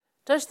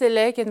Touch the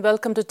leg and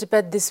welcome to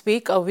Tibet This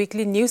Week, a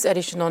weekly news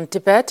edition on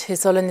Tibet,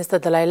 His Holiness the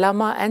Dalai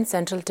Lama and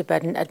Central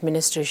Tibetan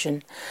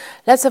Administration.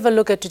 Let's have a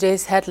look at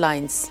today's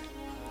headlines.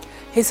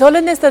 His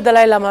Holiness the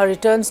Dalai Lama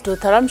returns to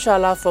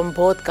Dharamshala from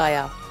Bodh,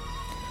 Gaya.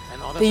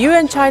 The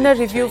UN-China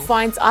review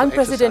finds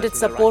unprecedented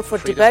support for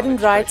Tibetan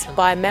rights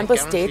by member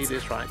states,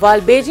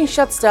 while Beijing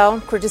shuts down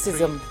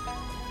criticism.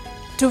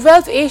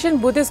 12th Asian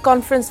Buddhist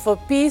Conference for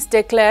Peace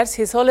declares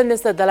His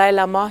Holiness the Dalai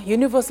Lama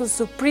Universal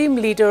Supreme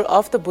Leader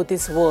of the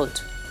Buddhist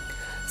world.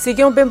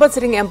 Sikyong Penpa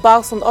Tsering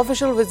embarks on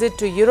official visit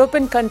to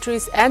European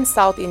countries and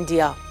South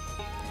India.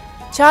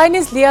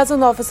 Chinese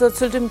Liaison Officer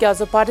Tsultrim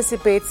Gyatso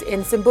participates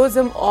in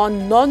Symposium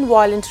on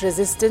non-violent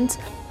resistance,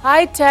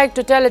 high-tech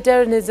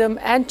totalitarianism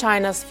and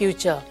China's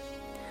future.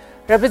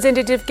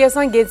 Representative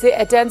Kelsang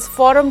attends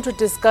forum to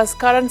discuss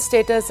current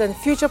status and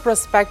future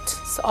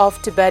prospects of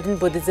Tibetan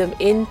Buddhism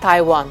in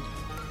Taiwan.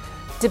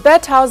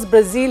 Tibet House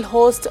Brasil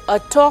hosts a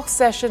talk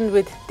session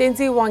with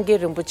Tenzin Wangyal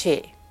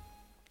Rinpoche.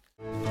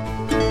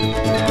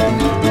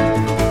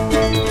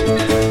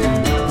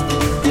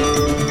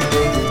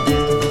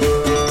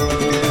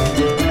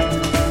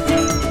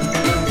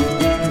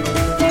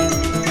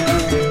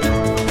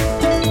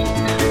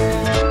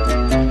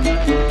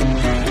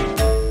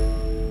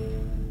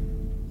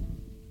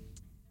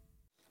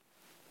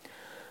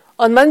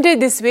 On Monday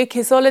this week,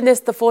 His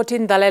Holiness the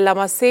 14th Dalai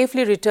Lama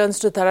safely returns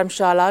to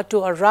Dharamshala to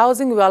a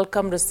rousing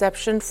welcome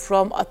reception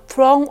from a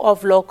throng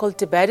of local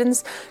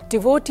Tibetans,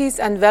 devotees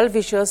and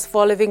well-wishers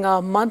following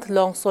a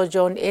month-long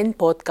sojourn in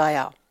Bodh,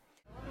 Gaya.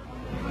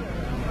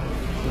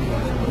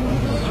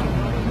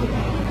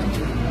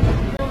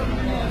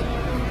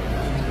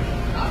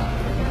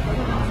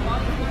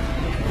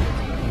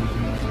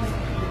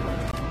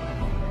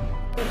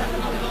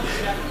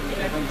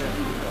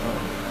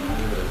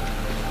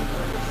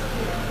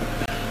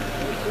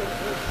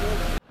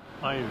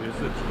 I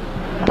visit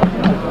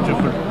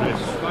different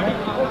places.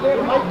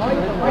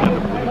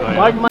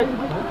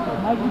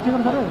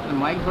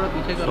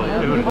 So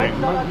everything,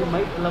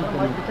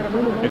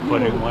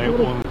 according to my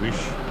own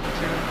wish,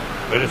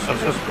 very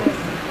successful.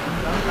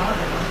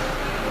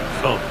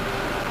 So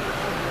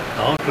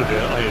now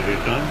today I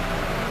return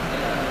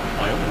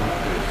my own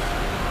place.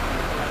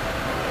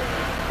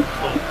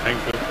 So thank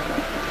you.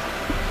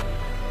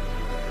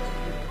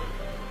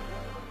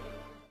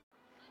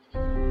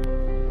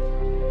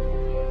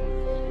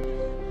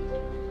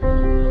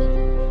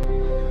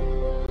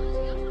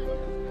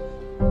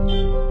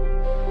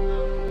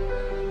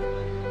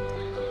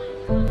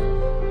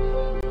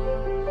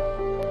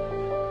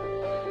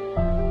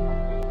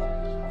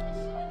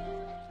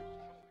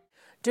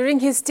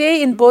 During his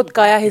stay in Bodh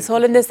Gaya, His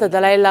Holiness the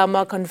Dalai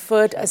Lama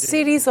conferred a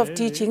series of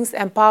teachings,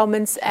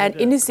 empowerments and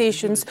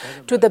initiations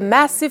to the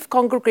massive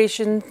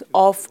congregation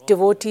of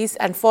devotees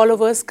and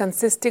followers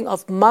consisting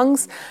of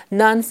monks,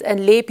 nuns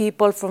and lay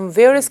people from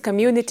various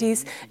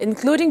communities,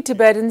 including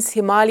Tibetans,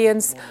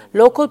 Himalayans,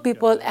 local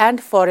people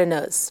and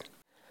foreigners.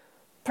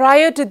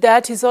 Prior to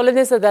that, His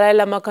Holiness the Dalai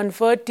Lama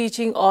conferred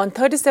teaching on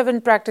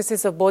 37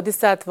 practices of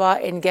Bodhisattva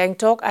in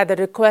Gangtok at the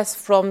request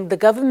from the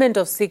government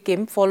of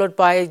Sikkim, followed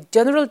by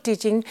general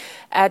teaching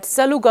at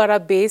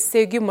Salugara-based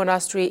Segyu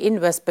Monastery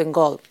in West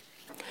Bengal.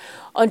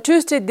 On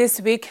Tuesday this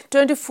week,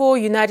 24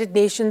 United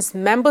Nations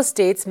member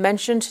states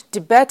mentioned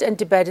Tibet and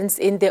Tibetans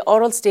in their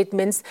oral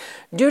statements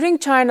during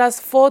China's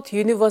 4th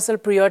Universal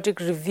Periodic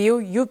Review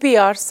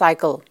UPR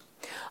cycle.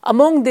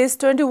 Among these,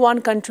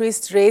 21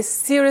 countries raised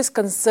serious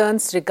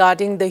concerns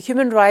regarding the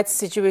human rights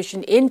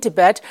situation in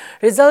Tibet,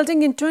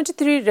 resulting in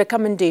 23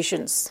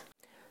 recommendations.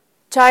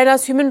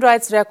 China's human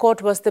rights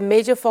record was the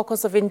major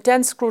focus of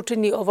intense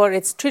scrutiny over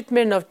its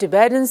treatment of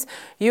Tibetans,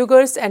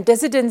 Uyghurs and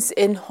dissidents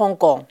in Hong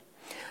Kong.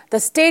 The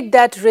states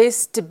that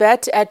raised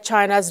Tibet at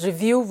China's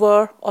review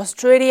were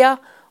Australia,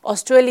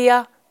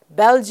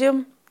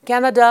 Belgium,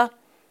 Canada,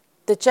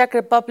 the Czech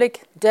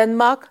Republic,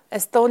 Denmark,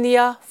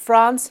 Estonia,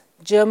 France,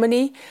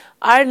 Germany,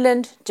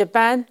 Ireland,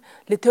 Japan,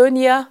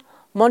 Lithuania,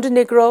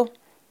 Montenegro,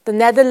 the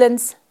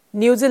Netherlands,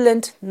 New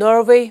Zealand,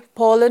 Norway,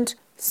 Poland,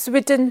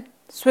 Sweden,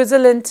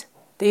 Switzerland,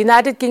 the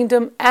United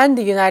Kingdom and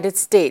the United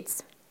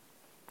States.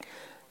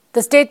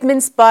 The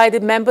statements by the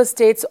member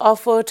states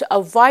offered a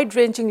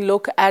wide-ranging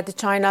look at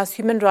China's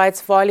human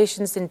rights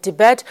violations in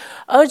Tibet,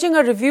 urging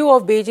a review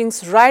of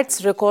Beijing's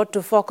rights record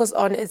to focus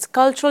on its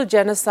cultural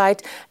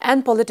genocide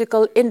and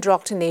political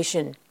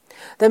indoctrination.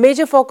 The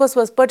major focus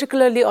was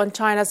particularly on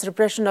China's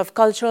repression of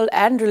cultural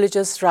and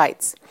religious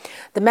rights.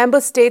 The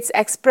member states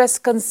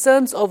expressed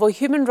concerns over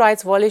human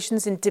rights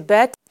violations in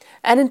Tibet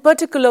and in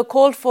particular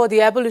called for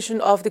the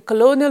abolition of the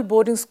colonial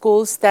boarding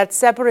schools that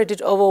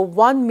separated over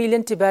 1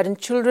 million Tibetan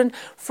children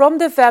from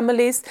their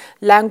families,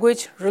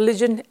 language,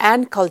 religion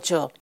and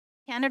culture.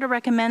 Canada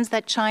recommends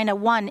that China,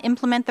 1,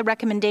 implement the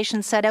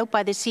recommendations set out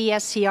by the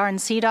CSCR and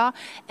CEDAW,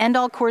 end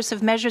all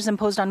coercive measures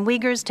imposed on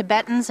Uyghurs,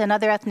 Tibetans, and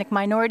other ethnic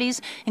minorities,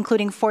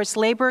 including forced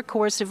labor,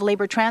 coercive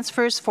labor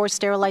transfers,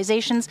 forced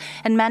sterilizations,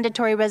 and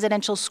mandatory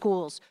residential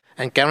schools.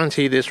 And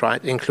guarantee this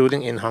right,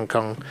 including in Hong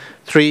Kong.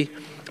 3,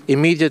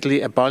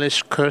 immediately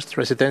abolish cursed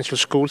residential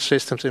school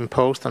systems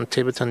imposed on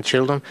Tibetan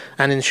children,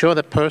 and ensure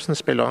that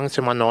persons belonging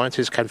to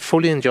minorities can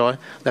fully enjoy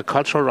their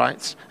cultural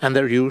rights and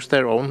use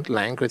their own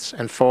language.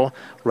 And 4,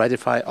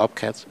 ratify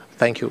OPCAT.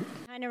 Thank you.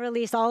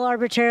 Release all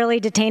arbitrarily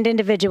detained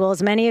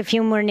individuals, many of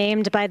whom were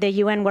named by the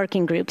UN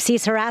Working Group.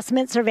 Cease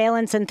harassment,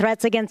 surveillance, and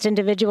threats against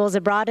individuals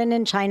abroad and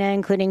in China,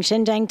 including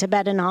Xinjiang,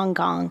 Tibet, and Hong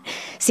Kong.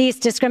 Cease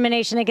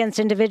discrimination against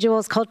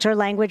individuals' culture,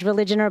 language,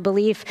 religion, or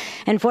belief,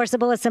 and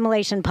forcible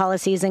assimilation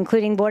policies,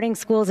 including boarding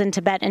schools in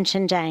Tibet and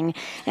Xinjiang,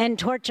 and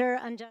torture,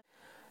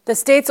 The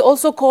states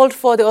also called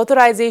for the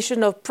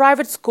authorization of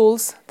private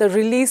schools, the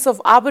release of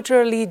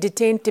arbitrarily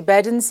detained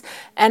Tibetans,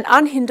 and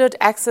unhindered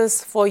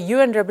access for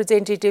UN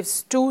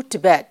representatives to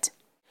Tibet.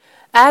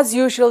 As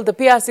usual, the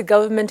PRC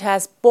government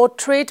has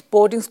portrayed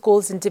boarding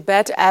schools in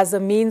Tibet as a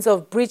means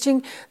of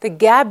bridging the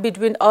gap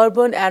between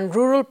urban and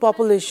rural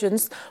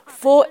populations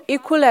for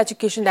equal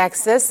education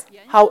access.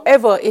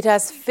 However, it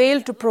has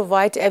failed to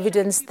provide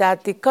evidence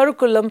that the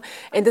curriculum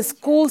in the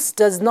schools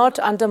does not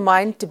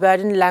undermine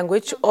Tibetan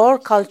language or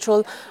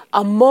culture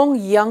among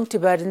young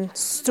Tibetan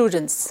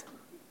students.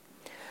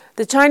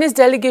 The Chinese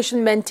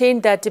delegation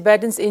maintained that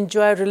Tibetans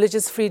enjoy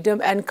religious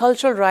freedom and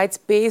cultural rights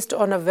based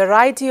on a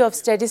variety of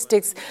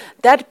statistics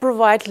that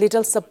provide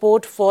little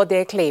support for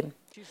their claim.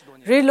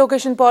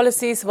 Relocation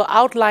policies were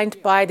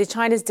outlined by the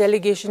Chinese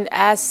delegation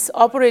as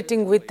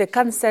operating with the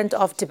consent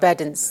of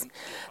Tibetans.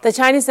 The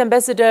Chinese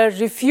ambassador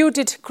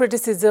refuted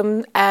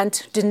criticism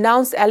and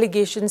denounced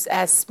allegations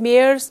as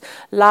smears,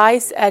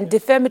 lies, and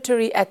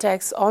defamatory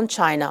attacks on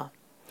China.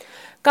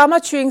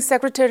 Kama Chuing,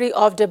 Secretary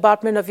of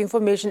Department of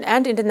Information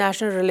and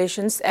International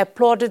Relations,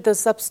 applauded the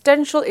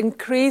substantial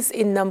increase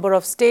in number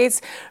of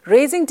states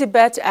raising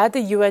Tibet at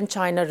the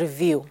UN-China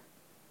review.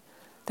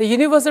 The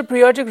Universal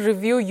Periodic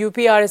Review,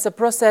 UPR, is a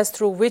process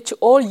through which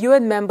all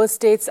UN member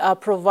states are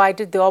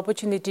provided the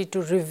opportunity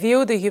to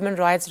review the human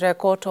rights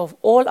record of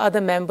all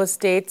other member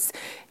states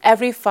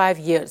every 5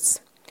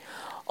 years.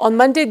 On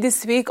Monday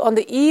this week, on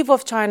the eve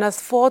of China's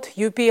 4th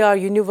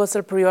UPR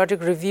Universal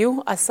Periodic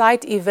Review, a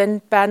side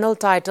event panel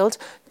titled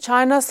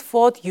China's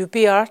 4th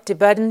UPR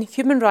Tibetan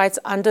Human Rights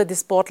Under the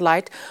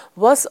Spotlight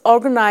was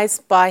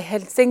organized by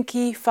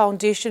Helsinki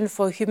Foundation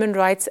for Human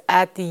Rights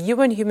at the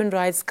UN Human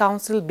Rights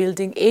Council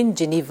building in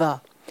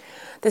Geneva.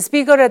 The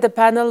speaker at the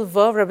panel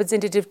were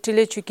Representative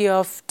Tile Chuki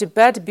of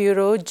Tibet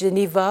Bureau,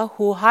 Geneva,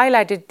 who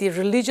highlighted the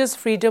religious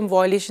freedom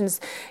violations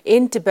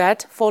in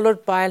Tibet,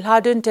 followed by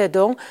Lhadun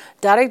Tedong,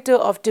 Director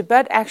of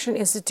Tibet Action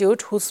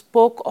Institute, who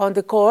spoke on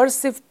the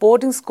coercive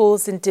boarding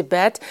schools in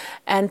Tibet,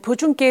 and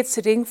Puchungke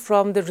Tsering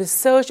from the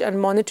Research and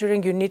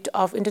Monitoring Unit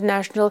of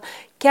International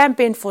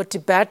Campaign for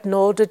Tibet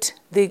noted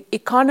the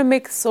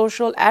economic,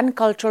 social, and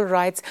cultural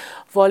rights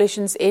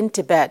violations in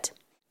Tibet.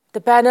 The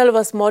panel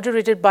was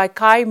moderated by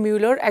Kai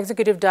Müller,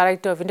 Executive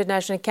Director of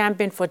International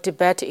Campaign for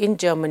Tibet in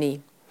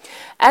Germany.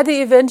 At the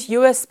event,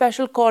 U.S.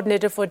 Special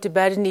Coordinator for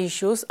Tibetan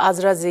Issues,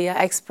 Azra Zia,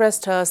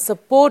 expressed her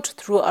support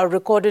through a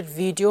recorded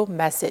video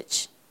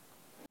message.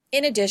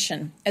 In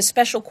addition, as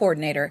Special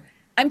Coordinator,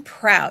 I'm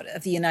proud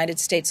of the United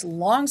States'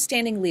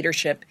 long-standing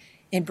leadership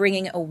in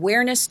bringing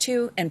awareness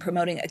to and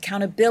promoting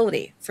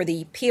accountability for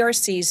the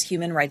PRC's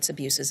human rights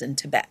abuses in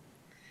Tibet.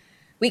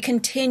 We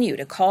continue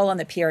to call on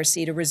the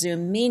PRC to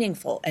resume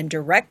meaningful and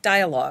direct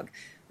dialogue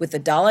with the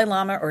Dalai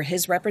Lama or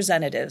his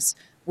representatives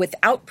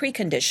without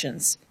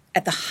preconditions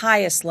at the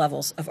highest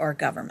levels of our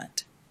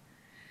government.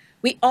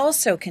 We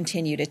also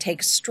continue to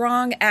take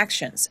strong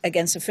actions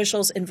against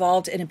officials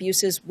involved in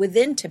abuses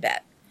within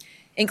Tibet,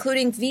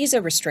 including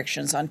visa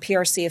restrictions on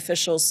PRC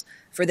officials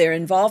for their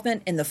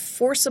involvement in the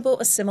forcible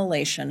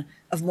assimilation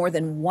of more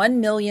than 1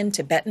 million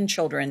Tibetan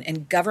children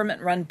in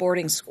government-run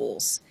boarding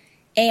schools,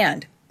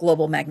 and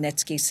global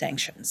Magnitsky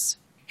sanctions.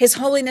 His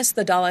Holiness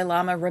the Dalai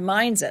Lama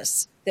reminds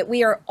us that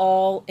we are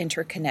all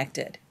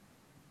interconnected.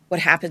 What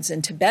happens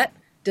in Tibet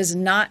does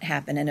not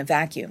happen in a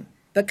vacuum,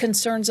 but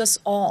concerns us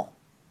all.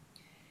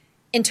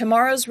 In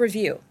tomorrow's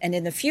review and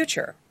in the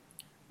future,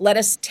 let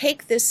us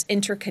take this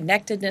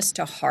interconnectedness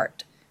to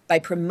heart by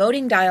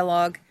promoting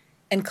dialogue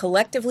and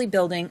collectively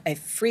building a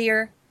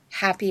freer,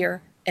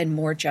 happier, and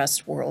more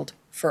just world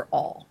for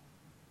all.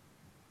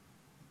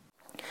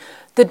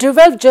 The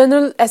 12th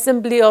General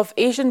Assembly of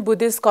Asian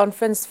Buddhist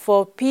Conference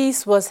for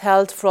Peace was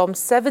held from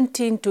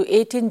 17 to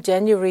 18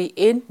 January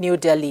in New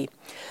Delhi.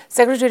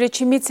 Secretary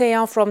Chimi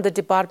Tseyang from the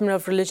Department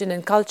of Religion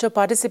and Culture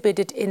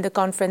participated in the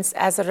conference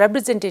as a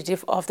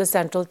representative of the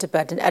Central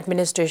Tibetan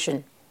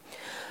Administration.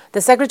 The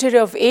Secretary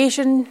of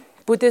Asian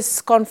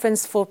Buddhist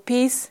Conference for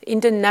Peace,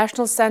 Indian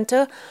National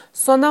Center,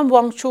 Sonam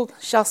Wangchuk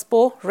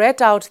Shaspo,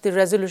 read out the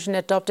resolution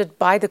adopted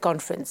by the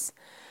conference.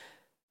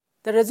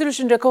 The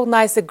resolution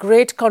recognized the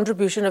great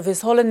contribution of His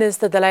Holiness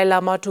the Dalai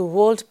Lama to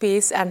world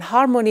peace and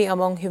harmony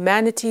among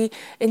humanity,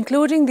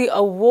 including the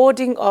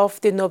awarding of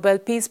the Nobel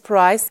Peace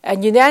Prize,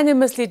 and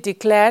unanimously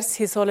declares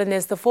His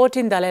Holiness the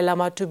 14th Dalai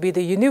Lama to be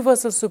the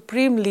universal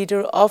supreme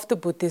leader of the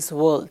Buddhist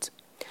world.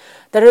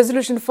 The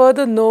resolution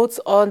further notes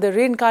on the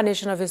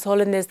reincarnation of His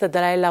Holiness the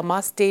Dalai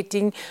Lama,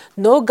 stating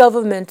no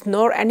government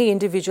nor any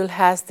individual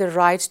has the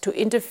right to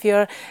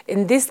interfere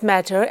in this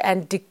matter,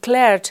 and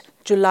declared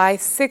July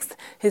 6th,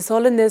 His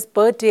Holiness'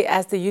 birthday,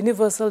 as the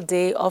Universal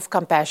Day of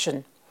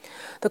Compassion.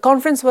 The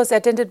conference was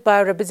attended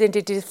by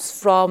representatives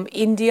from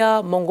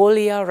India,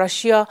 Mongolia,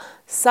 Russia,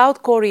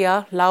 South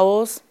Korea,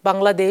 Laos,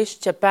 Bangladesh,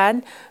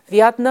 Japan,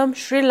 Vietnam,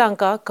 Sri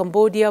Lanka,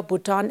 Cambodia,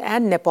 Bhutan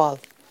and Nepal.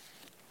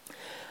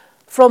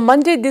 From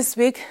Monday this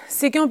week,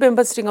 Sikyong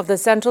Penpa Tsering of the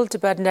Central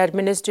Tibetan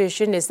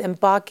Administration is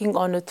embarking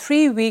on a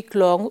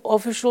 3-week-long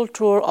official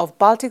tour of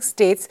Baltic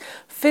states,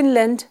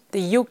 Finland,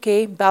 the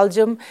UK,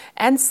 Belgium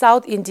and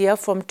South India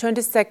from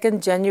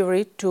 22nd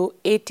January to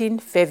 18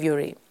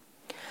 February.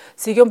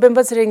 Sikyong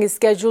Penpa Tsering is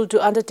scheduled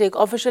to undertake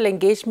official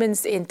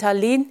engagements in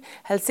Tallinn,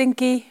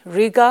 Helsinki,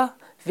 Riga,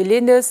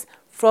 Vilnius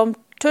from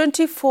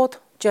 24th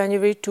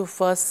January to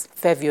 1st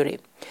February.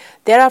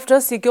 Thereafter,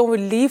 Sikyong will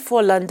leave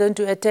for London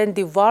to attend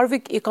the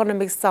Warwick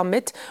Economic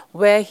Summit,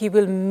 where he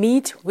will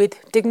meet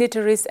with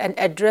dignitaries and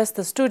address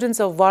the students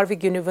of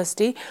Warwick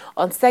University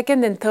on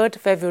 2nd and 3rd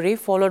February,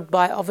 followed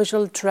by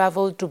official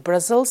travel to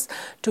Brussels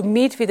to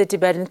meet with the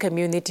Tibetan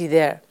community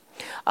there.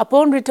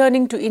 Upon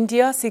returning to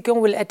India,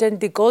 Sikyong will attend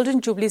the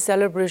Golden Jubilee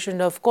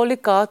celebration of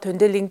Kolika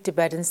Thundeling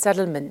Tibetan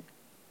settlement.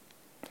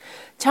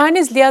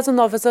 Chinese Liaison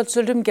Officer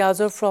Tsultrim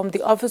Gyaltsen from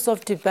the Office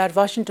of Tibet,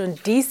 Washington,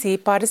 D.C.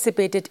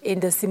 participated in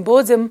the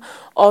Symposium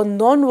on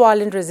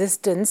Nonviolent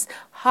Resistance,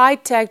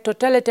 High-Tech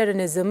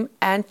Totalitarianism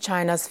and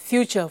China's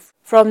Future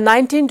from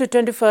 19 to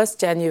 21st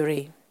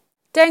January.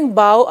 Teng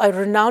Bao, a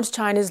renowned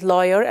Chinese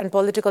lawyer and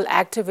political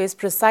activist,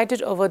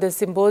 presided over the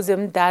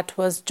symposium that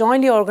was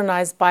jointly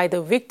organized by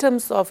the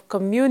Victims of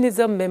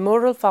Communism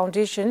Memorial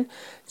Foundation,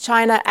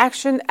 China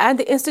Action and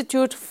the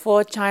Institute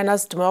for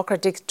China's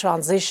Democratic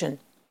Transition.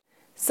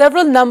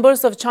 Several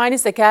numbers of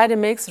Chinese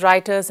academics,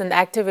 writers and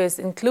activists,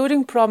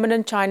 including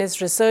prominent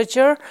Chinese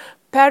researcher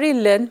Perry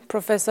Lin,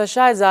 Professor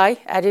Shai Zai,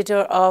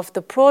 editor of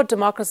the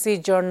pro-democracy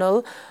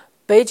journal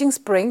Beijing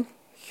Spring,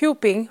 Hu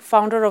Ping,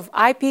 founder of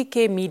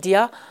IPK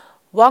Media,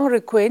 Wang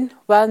Riquin,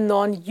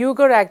 well-known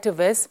Uyghur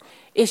activist,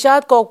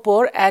 Ishad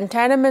Kokpor and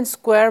Tiananmen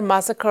Square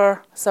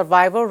massacre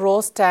survivor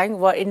Rose Tang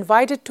were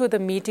invited to the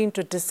meeting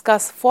to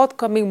discuss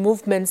forthcoming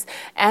movements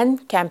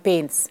and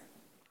campaigns.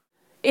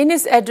 In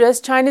his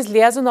address, Chinese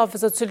Liaison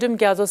Officer Tsultrim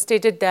Gyatso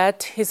stated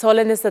that His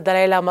Holiness the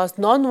Dalai Lama's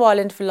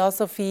non-violent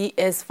philosophy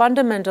is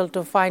fundamental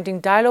to finding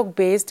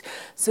dialogue-based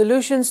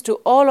solutions to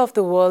all of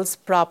the world's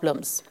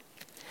problems.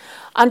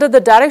 Under the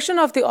direction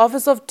of the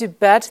Office of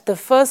Tibet, the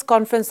first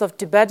conference of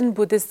Tibetan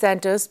Buddhist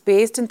centers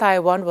based in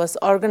Taiwan was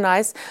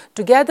organized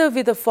together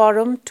with a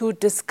forum to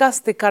discuss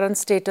the current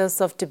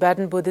status of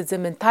Tibetan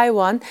Buddhism in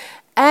Taiwan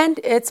and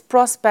its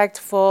prospect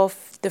for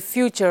the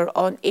future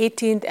on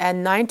 18th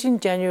and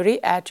 19th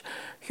January at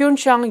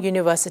Kelsang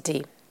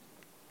University.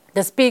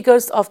 The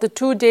speakers of the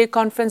 2-day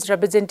conference,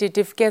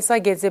 Representative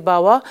Kesa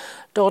Gezebawa,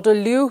 Dr.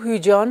 Liu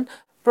Huijon,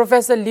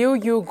 Professor Liu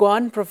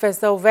Yuguan,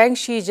 Professor Wang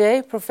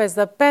Shijie,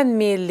 Professor Pen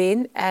Mi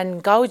Lin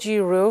and Gao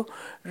Jiru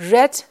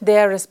read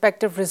their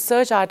respective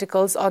research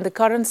articles on the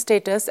current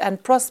status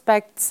and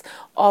prospects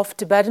of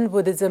Tibetan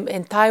Buddhism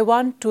in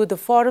Taiwan to the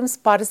forum's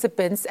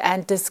participants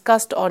and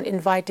discussed on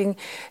inviting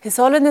His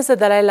Holiness the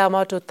Dalai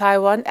Lama to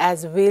Taiwan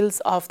as wills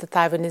of the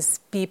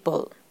Taiwanese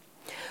people.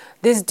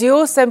 This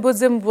duo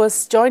symposium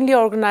was jointly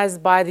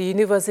organized by the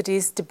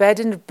university's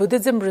Tibetan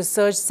Buddhism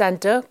Research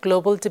Center,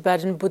 Global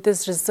Tibetan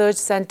Buddhist Research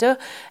Center,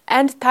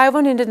 and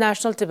Taiwan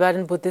International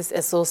Tibetan Buddhist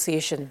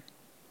Association.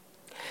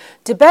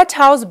 Tibet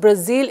House,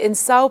 Brazil in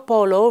Sao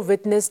Paulo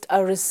witnessed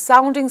a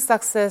resounding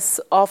success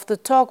of the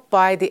talk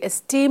by the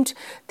esteemed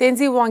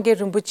Tenzin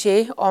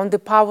Rinpoche on the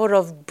power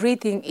of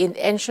breathing in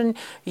ancient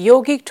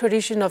yogic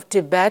tradition of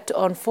Tibet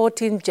on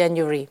 14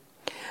 January.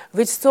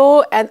 Which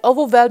saw an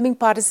overwhelming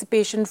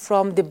participation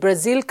from the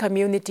Brazil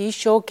community,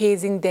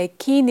 showcasing their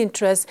keen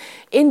interest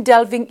in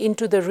delving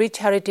into the rich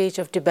heritage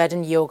of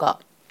Tibetan yoga.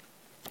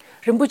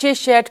 Rinpoche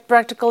shared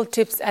practical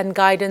tips and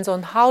guidance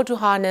on how to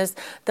harness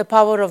the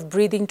power of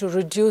breathing to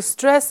reduce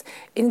stress,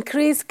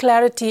 increase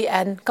clarity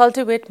and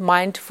cultivate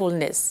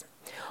mindfulness.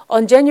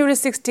 On January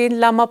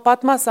 16, Lama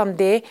Padma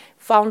Samde,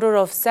 founder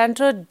of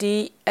Centro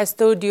de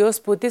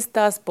Estudios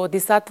Budistas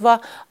Bodhisattva,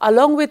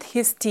 along with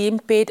his team,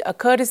 paid a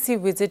courtesy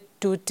visit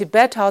to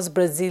Tibet House,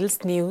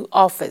 Brazil's new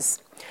office.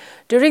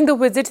 During the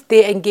visit,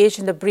 they engaged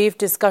in a brief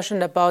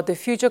discussion about the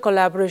future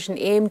collaboration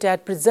aimed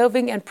at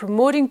preserving and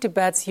promoting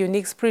Tibet's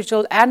unique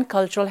spiritual and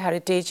cultural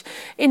heritage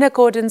in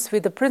accordance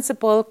with the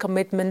principal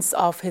commitments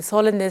of His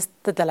Holiness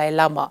the Dalai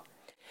Lama.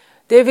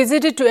 They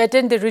visited to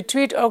attend the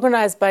retreat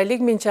organized by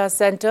Ligmincha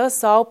Center,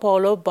 Sao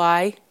Paulo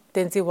by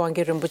Tenzin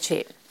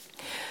Rinpoche.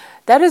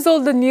 That is all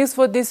the news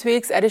for this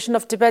week's edition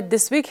of Tibet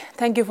This Week.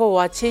 Thank you for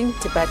watching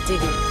Tibet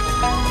TV.